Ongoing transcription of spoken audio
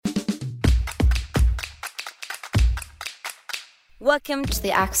Welcome to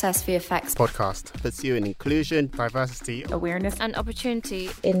the Access VFX podcast, pursuing inclusion, diversity, awareness, and opportunity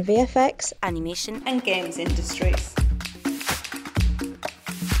in VFX, animation, and games industries.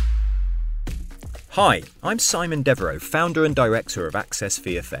 Hi, I'm Simon Devereaux, founder and director of Access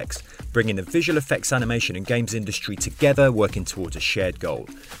VFX, bringing the visual effects, animation and games industry together, working towards a shared goal,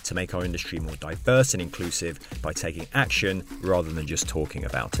 to make our industry more diverse and inclusive by taking action rather than just talking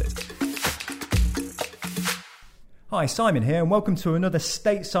about it. Hi, Simon here, and welcome to another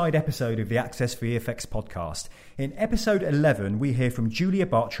stateside episode of the Access VFX podcast. In episode 11, we hear from Giulia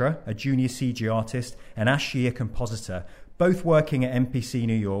Bartra, a junior CG artist, and Yee, a compositor, both working at MPC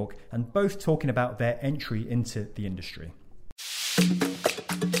New York and both talking about their entry into the industry.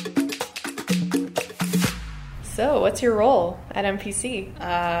 So, what's your role at MPC?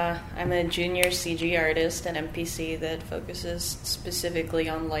 I'm a junior CG artist at MPC that focuses specifically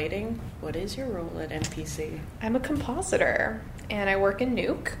on lighting. What is your role at MPC? I'm a compositor, and I work in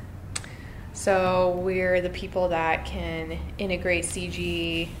Nuke. So, we're the people that can integrate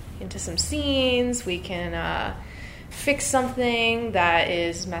CG into some scenes. We can fix something that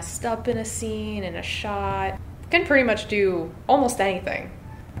is messed up in a scene, in a shot. We can pretty much do almost anything.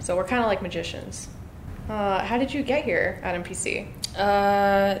 So, we're kind of like magicians. How did you get here at MPC?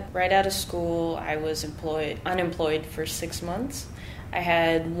 Right out of school, I was unemployed for 6 months. I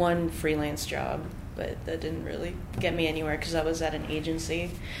had one freelance job, but that didn't really get me anywhere because I was at an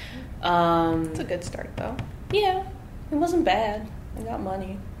agency. It's a good start, though. Yeah, it wasn't bad. I got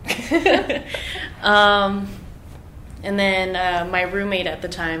money. And then my roommate at the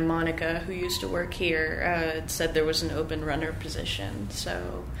time, Monica, who used to work here, said there was an open runner position.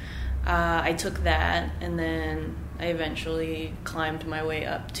 So I took that, and then I eventually climbed my way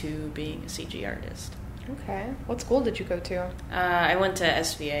up to being a CG artist. Okay. What school did you go to? I went to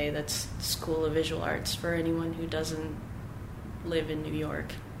SVA, that's School of Visual Arts, for anyone who doesn't live in New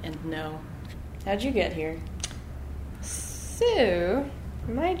York and know. How'd you get here? So,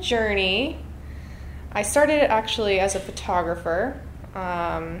 my journey, I started actually as a photographer.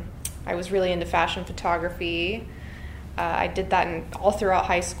 I was really into fashion photography. I did that all throughout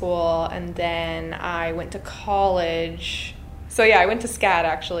high school, and then I went to college. So yeah, I went to SCAD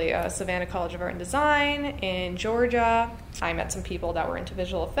actually, Savannah College of Art and Design in Georgia. I met some people that were into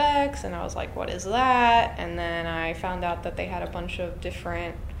visual effects, and I was like, what is that? And then I found out that they had a bunch of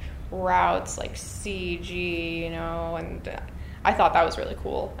different routes, like CG, and I thought that was really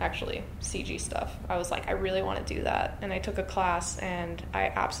cool, actually, CG stuff. I was like, I really want to do that. And I took a class, and I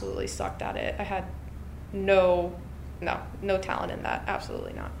absolutely sucked at it. I had no talent in that,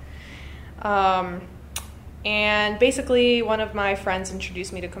 absolutely not. And basically, one of my friends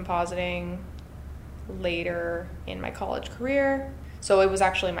introduced me to compositing later in my college career. So it was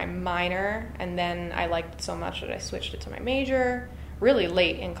actually my minor, and then I liked it so much that I switched it to my major, really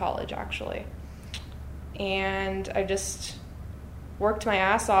late in college, actually. And I just worked my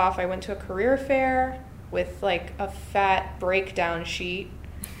ass off. I went to a career fair with like a fat breakdown sheet.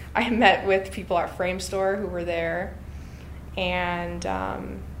 I met with people at Frame Store who were there. And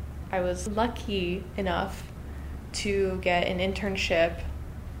I was lucky enough to get an internship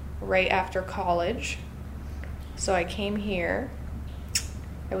right after college. So I came here.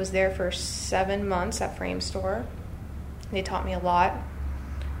 I was there for 7 months at Frame Store. They taught me a lot.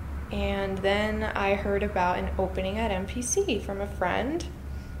 And then I heard about an opening at MPC from a friend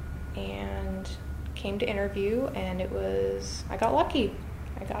and came to interview, and I got lucky.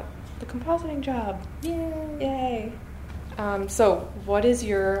 I got the compositing job. Yay! So what is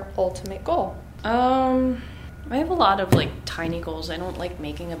your ultimate goal? I have a lot of tiny goals. I don't like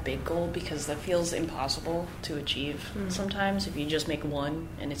making a big goal because that feels impossible to achieve sometimes if you just make one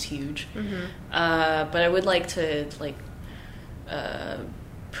and it's huge. Mm-hmm. But I would like to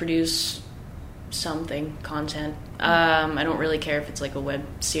produce content. I don't really care if it's like a web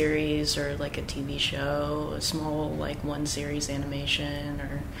series or like a TV show, a small one series animation,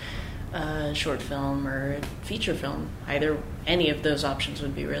 or a short film or a feature film. Any of those options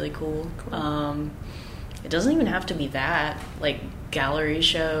would be really cool. It doesn't even have to be that. Gallery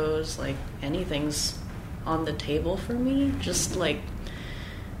shows, anything's on the table for me. Just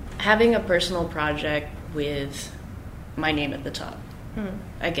having a personal project with my name at the top,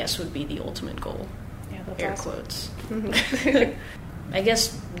 I guess would be the ultimate goal. Yeah, that's Air awesome. quotes. I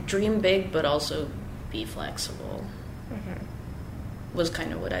guess dream big, but also be flexible. Was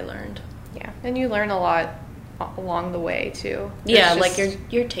kind of what I learned. Yeah, and you learn a lot along the way too. Yeah,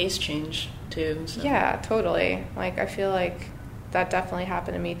 your taste change too. So. Yeah, totally. I feel like that definitely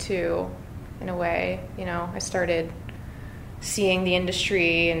happened to me too, in a way. I started seeing the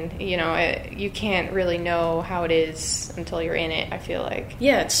industry, and you can't really know how it is until you're in it, I feel like.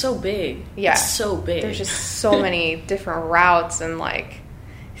 Yeah, it's so big. Yeah, it's so big. There's just so many different routes and like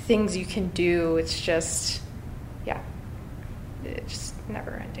things you can do. It's just it's just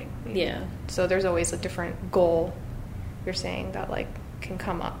never ending. Yeah. So there's always a different goal, you're saying, that like can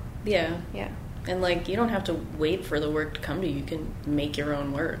come up. Yeah. And like you don't have to wait for the work to come to you. You can make your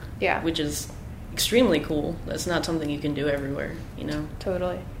own work. Yeah. Which is extremely cool. That's not something you can do everywhere,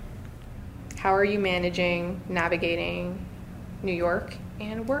 Totally. How are you navigating New York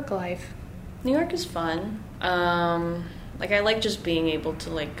and work life? New York is fun. Like I like just being able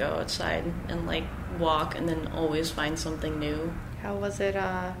to like go outside and like walk and then always find something new. How was it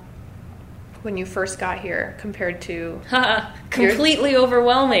when you first got here compared to completely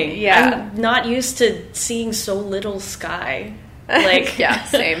overwhelming. Yeah. I'm not used to seeing so little sky. Like yeah,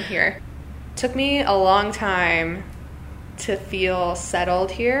 same here. Took me a long time to feel settled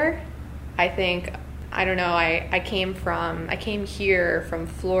here. I think, I don't know, I came here from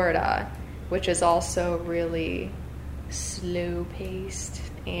Florida, which is also really slow paced,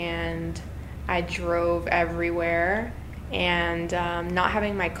 and I drove everywhere, and not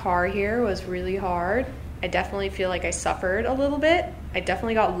having my car here was really hard. I definitely feel like I suffered a little bit. I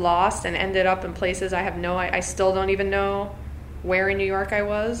definitely got lost and ended up in places I still don't even know where in New York I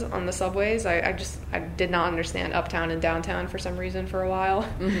was on the subways. I did not understand uptown and downtown for some reason for a while.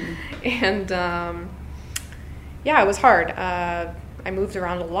 Mm-hmm. And it was hard. I moved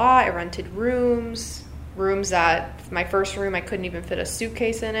around a lot. I rented rooms that, my first room, I couldn't even fit a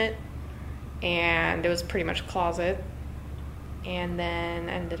suitcase in it, and it was pretty much a closet. And then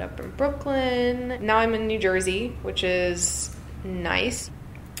ended up in Brooklyn. Now I'm in New Jersey, which is nice.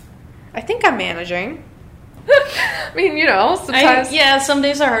 I think I'm managing. I mean, sometimes... some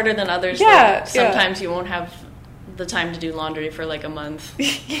days are harder than others. Yeah, like, sometimes you won't have the time to do laundry for like a month.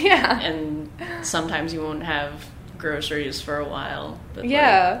 Yeah. And sometimes you won't have groceries for a while. But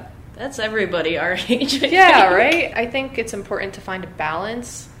yeah. That's everybody our age, I think. Right? I think it's important to find a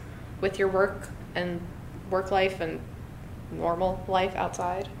balance with your work life and normal life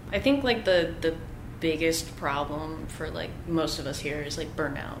outside. I think like the biggest problem for like most of us here is like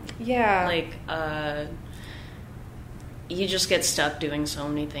burnout. Yeah. Like you just get stuck doing so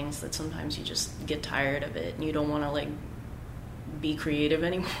many things that sometimes you just get tired of it and you don't want to like be creative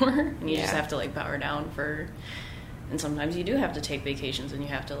anymore, and you just have to like power down and sometimes you do have to take vacations, and you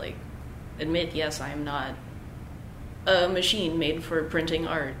have to like admit, yes, I am not a machine made for printing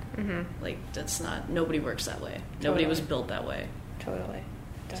art. Mm-hmm. Like that's not, nobody works that way. Totally. Nobody was built that way. Totally.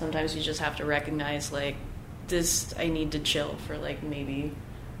 Definitely. Sometimes you just have to recognize like this, I need to chill for like maybe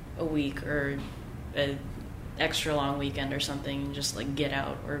a week or an extra long weekend or something, and just like get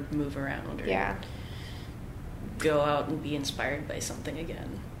out or move around or go out and be inspired by something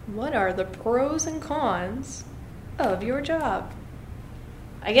again. What are the pros and cons of your job?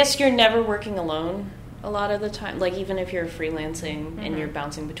 I guess you're never working alone a lot of the time. Like even if you're freelancing and you're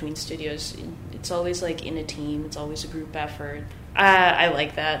bouncing between studios, it's always like in a team. It's always a group effort. I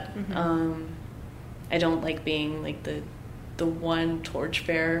like that. Mm-hmm. I don't like being like the one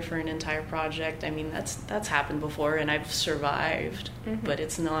torchbearer for an entire project. I mean, that's happened before, and I've survived, but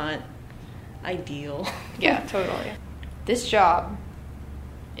it's not ideal. Yeah, totally. This job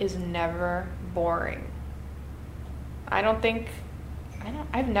is never boring.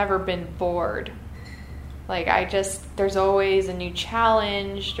 I've never been bored. Like, there's always a new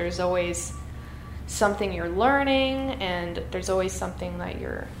challenge, there's always something you're learning, and there's always something that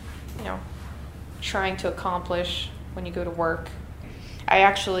you're, trying to accomplish when you go to work. I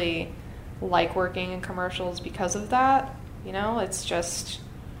actually like working in commercials because of that. It's just,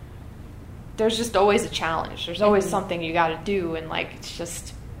 there's just always a challenge. There's always something you got to do, and like it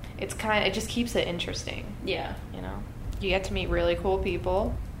just keeps it interesting. Yeah. You get to meet really cool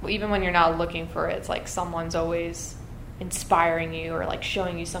people. Even when you're not looking for it, it's like someone's always inspiring you or like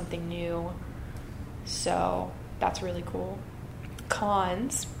showing you something new. So that's really cool.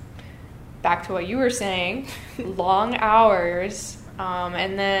 Cons, back to what you were saying, long hours,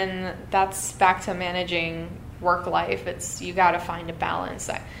 and then that's back to managing work life. You got to find a balance.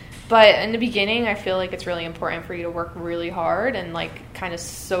 But in the beginning, I feel like it's really important for you to work really hard and like kind of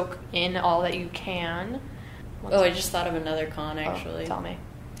soak in all that you can. I just thought of another con, actually. Tell me.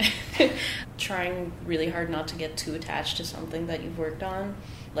 Trying really hard not to get too attached to something that you've worked on.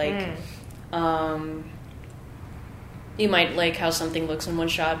 Like, you might like how something looks in one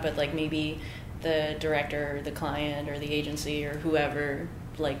shot, but like maybe the director or the client or the agency or whoever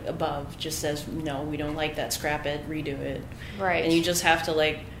like above just says, no, we don't like that, scrap it, redo it. Right. And you just have to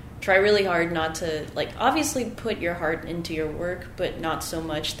like Try really hard not to, like, obviously put your heart into your work, but not so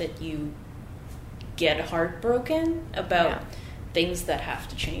much that you get heartbroken about things that have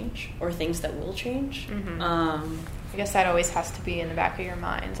to change or things that will change. I guess that always has to be in the back of your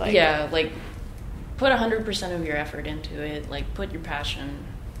mind. Like, yeah, like, put 100% of your effort into it. Like, put your passion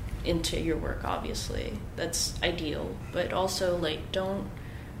into your work, obviously. That's ideal. But also, like, don't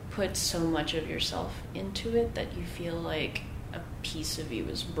put so much of yourself into it that you feel like a piece of you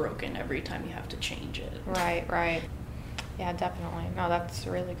is broken every time you have to change it. Right. Yeah, definitely. No, that's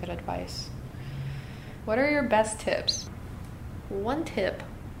really good advice. What are your best tips? One tip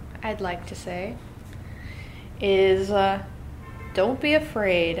I'd like to say is don't be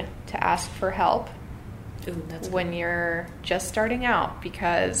afraid to ask for help. Ooh, that's good. When you're just starting out,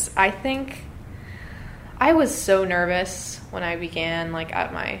 because I think I was so nervous when I began, like,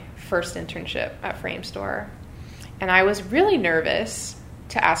 at my first internship at Frame Store. And I was really nervous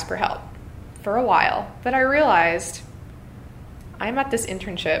to ask for help for a while. But I realized I'm at this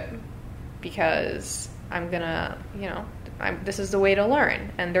internship because I'm going to, this is the way to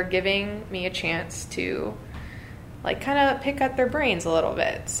learn. And they're giving me a chance to, like, kind of pick at their brains a little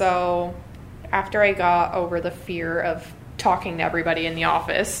bit. So after I got over the fear of talking to everybody in the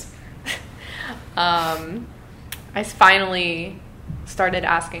office, I finally started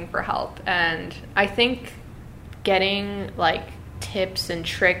asking for help. And I think getting, like, tips and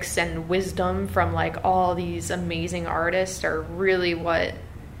tricks and wisdom from, like, all these amazing artists are really what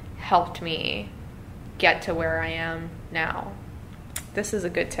helped me get to where I am now. This is a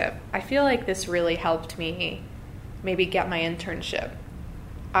good tip. I feel like this really helped me maybe get my internship.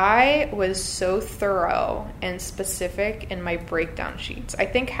 I was so thorough and specific in my breakdown sheets. I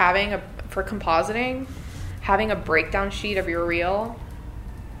think for compositing, having a breakdown sheet of your reel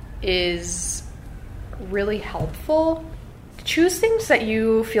is really helpful. Choose things that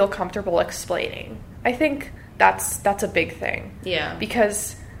you feel comfortable explaining. I think that's a big thing. Yeah.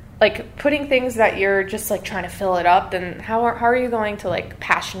 Because, like, putting things that you're just, like, trying to fill it up, then how are you going to, like,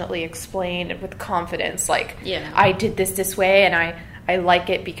 passionately explain with confidence, like, I did this way and I like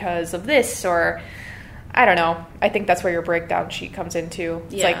it because of this, or I don't know. I think that's where your breakdown sheet comes into.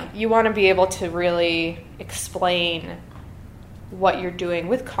 It's like you want to be able to really explain what you're doing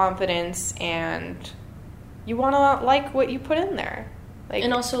with confidence, and you want to like what you put in there. Like,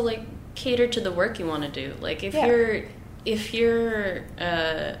 and also, like, cater to the work you want to do. Like, if you're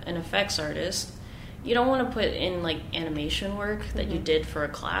an effects artist, you don't want to put in, like, animation work that you did for a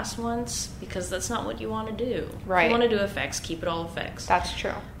class once, because that's not what you want to do. Right. If you want to do effects, keep it all effects. That's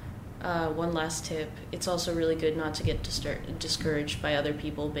true. One last tip. It's also really good not to get discouraged by other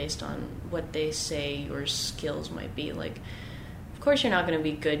people based on what they say your skills might be. Like, of course you're not going to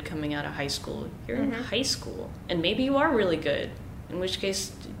be good coming out of high school. You're in high school, and maybe you are really good, in which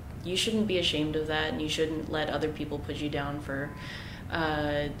case you shouldn't be ashamed of that, and you shouldn't let other people put you down for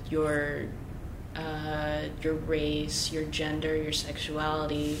your race, your gender, your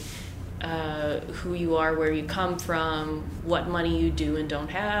sexuality, who you are, where you come from, what money you do and don't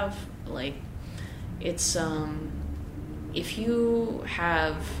have. Like, it's if you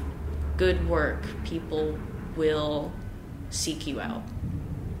have good work, people will seek you out.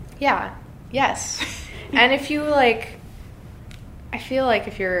 Yeah. Yes. And if you, like, I feel like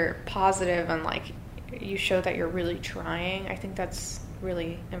if you're positive and, like, you show that you're really trying, I think that's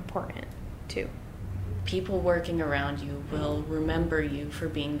really important too. People working around you will remember you for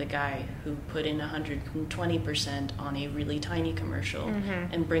being the guy who put in 120% on a really tiny commercial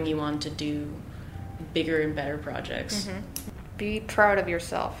and bring you on to do bigger and better projects. Be proud of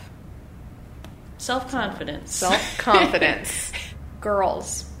yourself. Self-confidence. Self-confidence.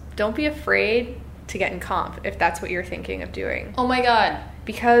 Girls, don't be afraid to get in comp if that's what you're thinking of doing. Oh my God.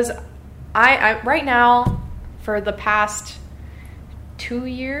 Because I right now, for the past 2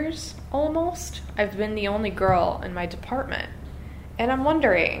 years almost, I've been the only girl in my department. And I'm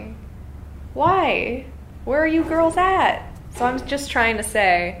wondering, why? Where are you girls at? So I'm just trying to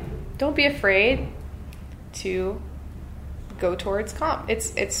say, don't be afraid to go towards comp.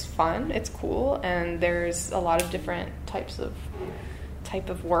 It's fun, it's cool, and there's a lot of different type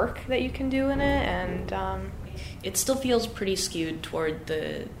of work that you can do in it, and it still feels pretty skewed toward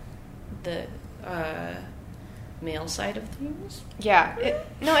the male side of things. Yeah, it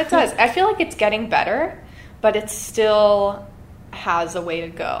does. I feel like it's getting better, but it still has a way to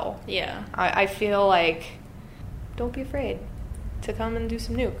go. Yeah. I feel like, don't be afraid to come and do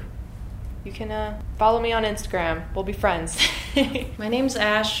some nuke. You can follow me on Instagram. We'll be friends. My name's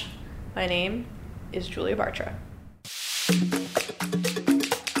Ash. My name is Giulia Bartra.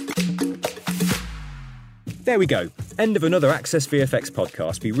 There we go, end of another Access VFX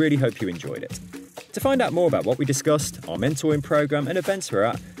podcast. We really hope you enjoyed it. To find out more about what we discussed, our mentoring programme and events we're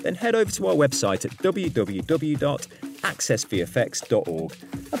at, then head over to our website at www.accessvfx.org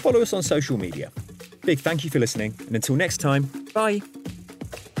and follow us on social media. Big thank you for listening, and until next time, bye.